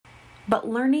But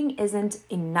learning isn't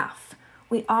enough.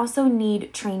 We also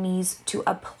need trainees to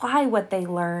apply what they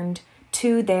learned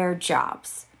to their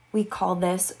jobs. We call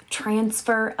this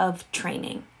transfer of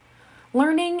training.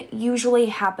 Learning usually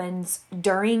happens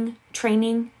during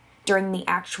training, during the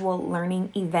actual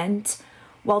learning event,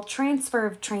 while transfer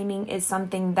of training is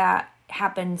something that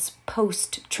happens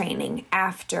post-training,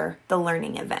 after the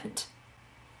learning event.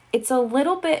 It's a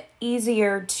little bit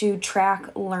easier to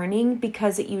track learning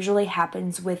because it usually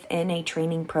happens within a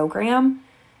training program.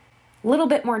 A little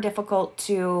bit more difficult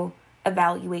to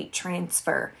evaluate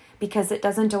transfer because it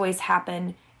doesn't always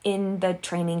happen in the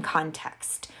training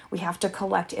context. We have to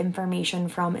collect information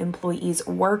from employees'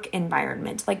 work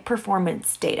environment, like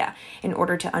performance data, in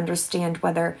order to understand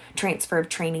whether transfer of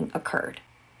training occurred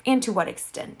and to what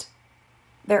extent.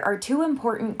 There are two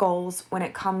important goals when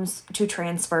it comes to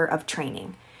transfer of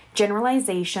training: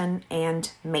 generalization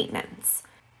and maintenance.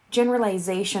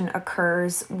 Generalization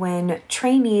occurs when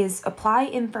trainees apply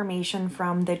information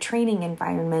from the training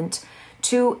environment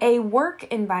to a work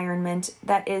environment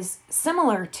that is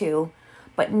similar to,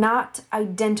 but not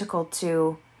identical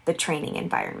to, the training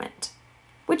environment,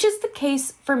 which is the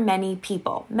case for many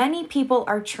people. Many people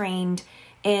are trained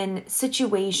in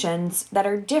situations that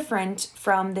are different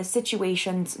from the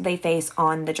situations they face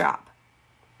on the job.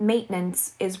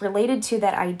 Maintenance is related to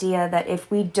that idea that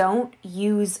if we don't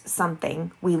use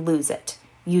something, we lose it.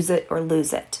 Use it or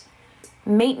lose it.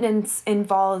 Maintenance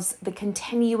involves the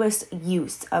continuous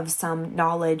use of some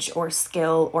knowledge or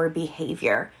skill or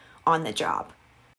behavior on the job.